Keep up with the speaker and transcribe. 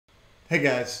Hey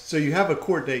guys, so you have a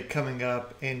court date coming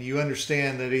up and you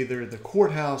understand that either the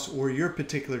courthouse or your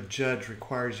particular judge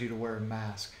requires you to wear a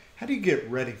mask. How do you get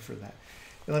ready for that?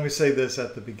 And let me say this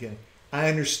at the beginning. I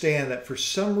understand that for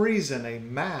some reason a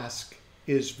mask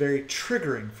is very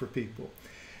triggering for people.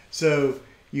 So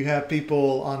you have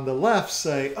people on the left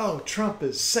say, oh, Trump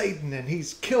is Satan and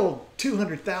he's killed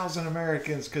 200,000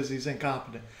 Americans because he's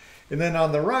incompetent. And then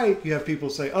on the right, you have people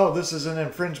say, oh, this is an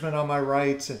infringement on my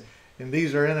rights and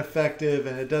these are ineffective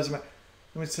and it doesn't matter.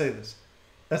 Let me say this.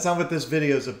 That's not what this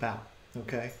video is about,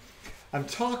 okay? I'm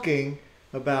talking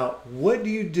about what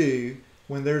do you do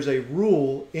when there's a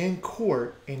rule in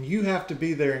court and you have to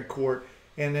be there in court,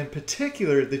 and in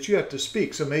particular that you have to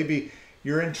speak. So maybe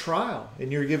you're in trial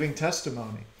and you're giving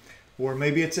testimony, or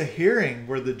maybe it's a hearing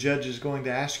where the judge is going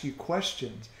to ask you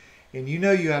questions and you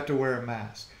know you have to wear a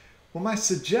mask. Well, my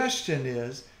suggestion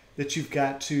is that you've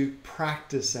got to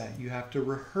practice that. You have to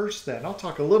rehearse that. And I'll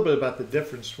talk a little bit about the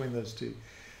difference between those two.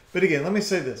 But again, let me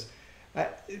say this.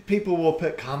 People will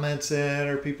put comments in,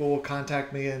 or people will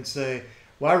contact me and say,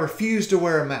 well, I refuse to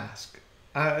wear a mask.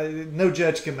 No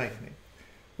judge can make me.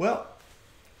 Well,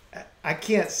 I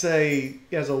can't say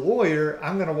as a lawyer,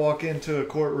 I'm going to walk into a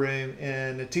courtroom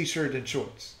in a t-shirt and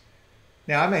shorts.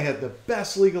 Now, I may have the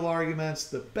best legal arguments,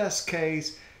 the best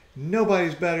case,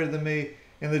 nobody's better than me,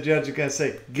 and the judge is going to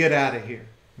say, get out of here,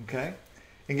 okay?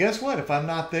 And guess what? If I'm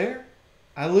not there,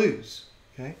 I lose,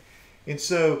 okay? And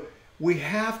so we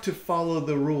have to follow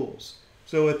the rules.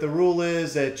 So if the rule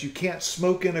is that you can't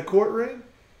smoke in a courtroom,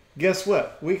 guess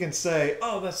what? We can say,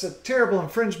 oh, that's a terrible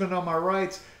infringement on my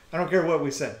rights. I don't care what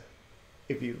we say.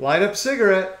 If you light up a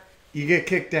cigarette, you get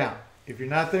kicked out. If you're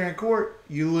not there in court,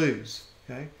 you lose,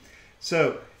 okay?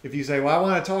 So if you say, well, I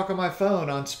want to talk on my phone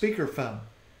on speakerphone,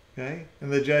 okay?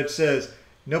 And the judge says,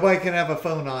 nobody can have a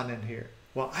phone on in here.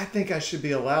 Well, I think I should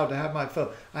be allowed to have my phone.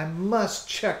 I must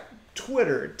check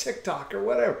Twitter or TikTok or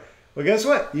whatever. Well, guess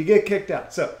what? You get kicked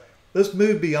out. So let's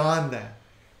move beyond that.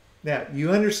 Now,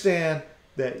 you understand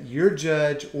that your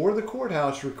judge or the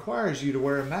courthouse requires you to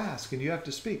wear a mask and you have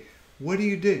to speak. What do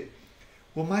you do?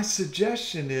 Well, my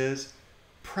suggestion is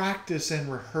practice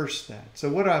and rehearse that. So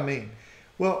what do I mean?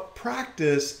 Well,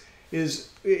 practice is,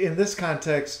 in this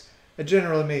context, I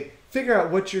generally mean figure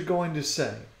out what you're going to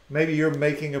say. Maybe you're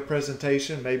making a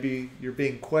presentation, maybe you're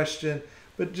being questioned,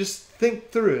 but just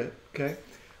think through it, okay?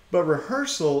 But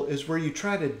rehearsal is where you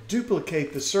try to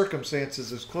duplicate the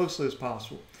circumstances as closely as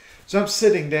possible. So I'm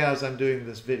sitting down as I'm doing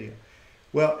this video.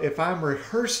 Well, if I'm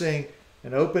rehearsing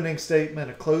an opening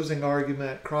statement, a closing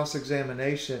argument,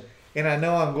 cross-examination, and I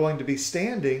know I'm going to be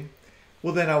standing,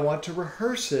 well, then I want to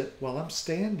rehearse it while I'm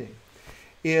standing.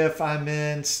 If I'm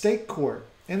in state court,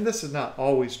 and this is not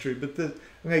always true, but I'm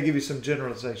going to give you some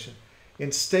generalization.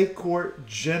 In state court,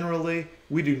 generally,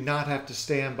 we do not have to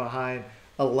stand behind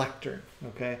a lectern,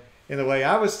 okay? In the way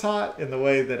I was taught, in the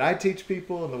way that I teach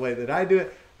people, in the way that I do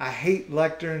it, I hate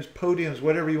lecterns, podiums,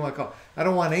 whatever you want to call it. I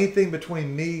don't want anything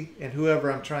between me and whoever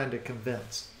I'm trying to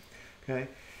convince, okay?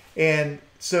 And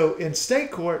so in state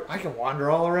court, I can wander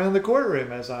all around the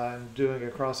courtroom as I'm doing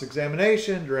a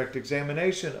cross-examination, direct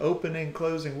examination, opening,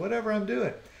 closing, whatever I'm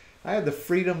doing. I have the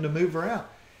freedom to move around.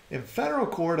 In federal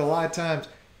court, a lot of times,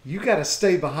 you got to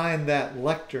stay behind that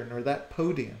lectern or that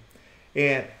podium.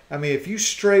 And I mean, if you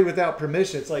stray without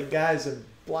permission, it's like guys in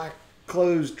black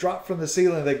clothes drop from the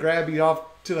ceiling, they grab you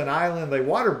off to an island, they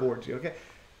waterboard you, okay?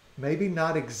 Maybe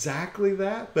not exactly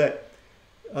that, but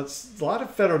a lot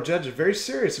of federal judges are very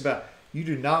serious about you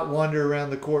do not wander around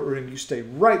the courtroom, you stay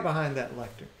right behind that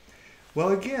lectern. Well,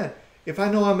 again, if I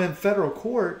know I'm in federal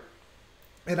court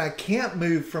and I can't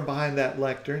move from behind that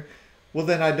lectern, well,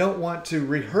 then I don't want to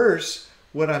rehearse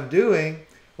what I'm doing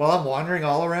while I'm wandering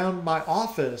all around my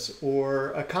office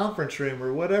or a conference room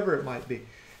or whatever it might be.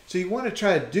 So you want to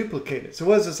try to duplicate it. So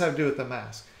what does this have to do with the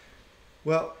mask?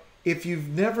 Well, if you've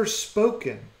never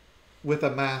spoken with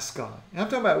a mask on, and I'm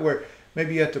talking about where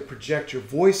maybe you have to project your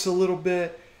voice a little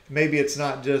bit. Maybe it's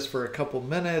not just for a couple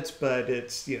minutes, but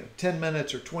it's 10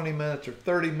 minutes or 20 minutes or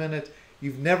 30 minutes.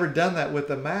 You've never done that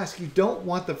with a mask. You don't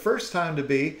want the first time to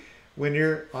be when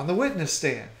you're on the witness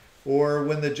stand or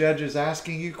when the judge is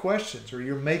asking you questions or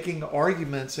you're making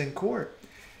arguments in court.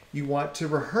 You want to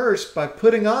rehearse by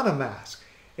putting on a mask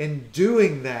and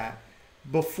doing that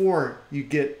before you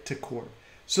get to court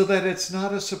so that it's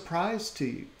not a surprise to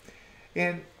you.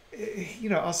 And,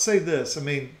 I'll say this. I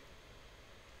mean,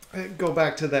 go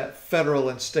back to that federal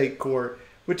and state court,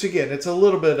 which again, it's a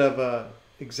little bit of a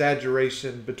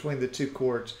exaggeration between the two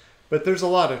courts, but there's a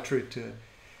lot of truth to it.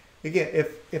 Again,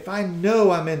 if I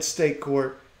know I'm in state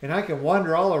court and I can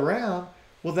wander all around,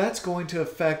 well, that's going to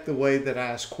affect the way that I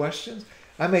ask questions.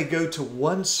 I may go to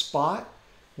one spot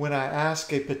when I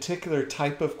ask a particular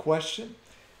type of question,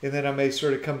 and then I may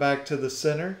sort of come back to the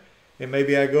center, and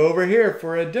maybe I go over here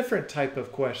for a different type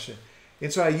of question.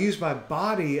 And so I use my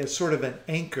body as sort of an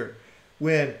anchor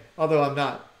when, although I'm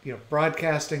not,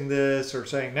 broadcasting this or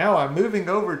saying, now I'm moving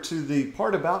over to the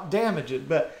part about damages,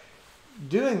 but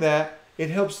doing that,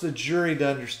 it helps the jury to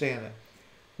understand it.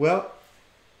 Well,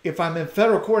 if I'm in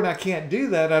federal court and I can't do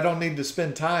that, I don't need to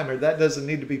spend time, or that doesn't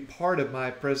need to be part of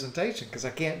my presentation because I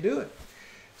can't do it.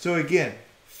 So again,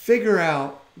 figure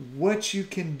out what you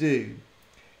can do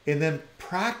and then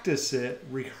practice it,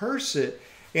 rehearse it.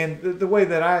 And the way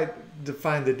that I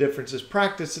define the difference is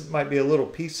practice, it might be a little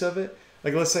piece of it.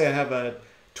 Like let's say I have a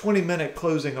 20-minute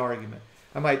closing argument.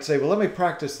 I might say, well, let me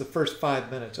practice the first 5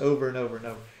 minutes over and over and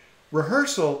over.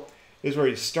 Rehearsal is where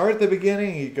you start at the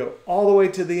beginning and you go all the way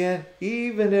to the end.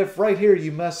 Even if right here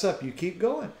you mess up, you keep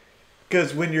going.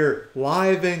 Because when you're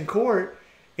live in court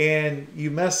and you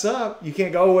mess up, you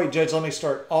can't go, oh, wait, Judge, let me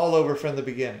start all over from the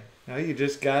beginning. No, you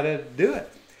just got to do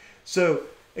it. So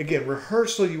again,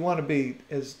 rehearsal, you want to be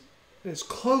as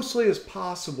closely as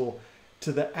possible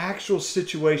to the actual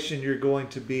situation you're going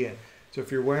to be in. So if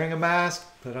you're wearing a mask,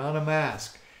 put on a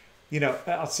mask.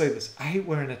 I'll say this, I hate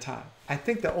wearing a tie. I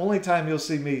think the only time you'll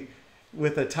see me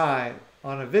with a tie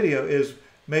on a video is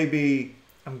maybe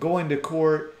I'm going to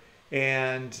court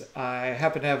and I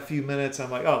happen to have a few minutes.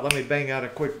 I'm like, oh, let me bang out a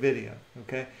quick video,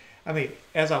 okay? I mean,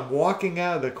 as I'm walking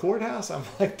out of the courthouse, I'm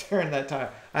like tearing that tie.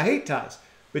 I hate ties.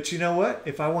 But you know what?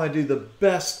 If I want to do the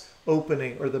best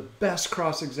opening or the best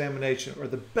cross-examination or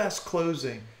the best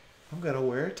closing, I'm going to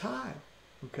wear a tie,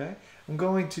 okay? I'm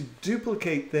going to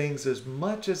duplicate things as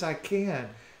much as I can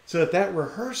so that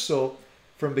rehearsal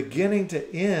from beginning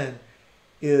to end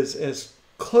is as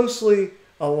closely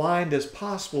aligned as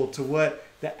possible to what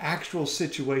the actual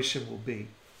situation will be.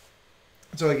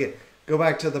 So again, go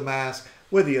back to the mask.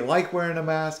 Whether you like wearing a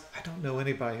mask, I don't know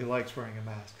anybody who likes wearing a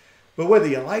mask. But whether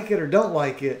you like it or don't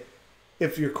like it,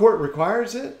 if your court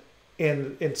requires it,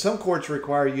 and some courts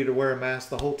require you to wear a mask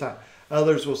the whole time.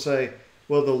 Others will say,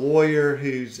 well, the lawyer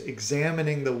who's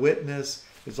examining the witness,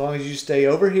 as long as you stay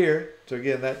over here, so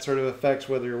again, that sort of affects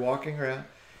whether you're walking around,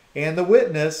 and the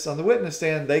witness, on the witness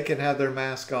stand, they can have their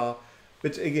mask off.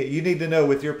 But again, you need to know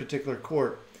with your particular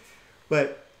court.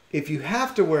 But if you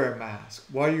have to wear a mask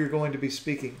while you're going to be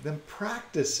speaking, then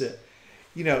practice it.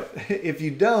 If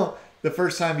you don't, the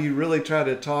first time you really try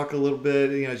to talk a little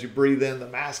bit, as you breathe in, the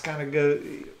mask kind of goes,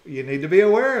 you need to be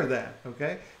aware of that,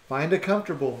 okay? Find a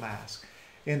comfortable mask.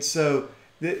 And so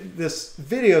this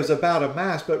video is about a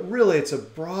mask, but really it's a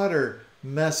broader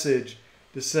message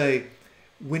to say,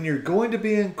 when you're going to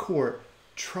be in court,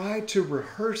 try to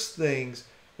rehearse things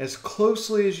as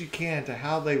closely as you can to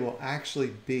how they will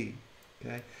actually be,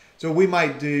 okay? So we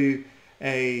might do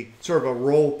a sort of a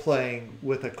role playing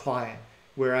with a client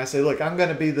where I say, look, I'm going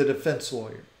to be the defense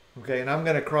lawyer, okay? And I'm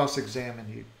going to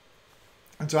cross-examine you.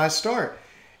 And so I start.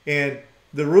 And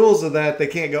the rules of that, they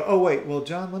can't go, oh, wait, well,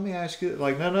 John, let me ask you.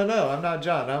 Like, no, I'm not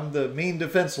John. I'm the mean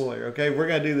defense lawyer, okay? We're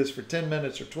going to do this for 10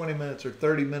 minutes or 20 minutes or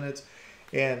 30 minutes.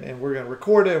 And we're going to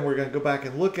record it and we're going to go back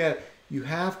and look at it. You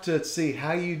have to see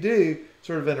how you do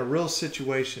sort of in a real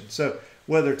situation. So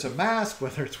whether it's a mask,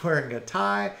 whether it's wearing a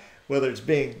tie, whether it's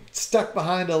being stuck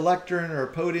behind a lectern or a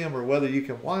podium, or whether you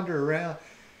can wander around,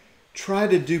 try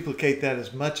to duplicate that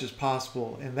as much as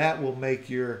possible. And that will make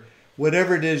your,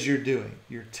 whatever it is you're doing,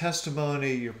 your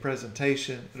testimony, your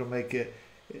presentation, it'll make it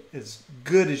as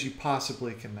good as you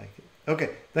possibly can make it. Okay,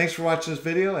 thanks for watching this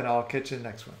video, and I'll catch you in the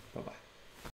next one. Bye-bye.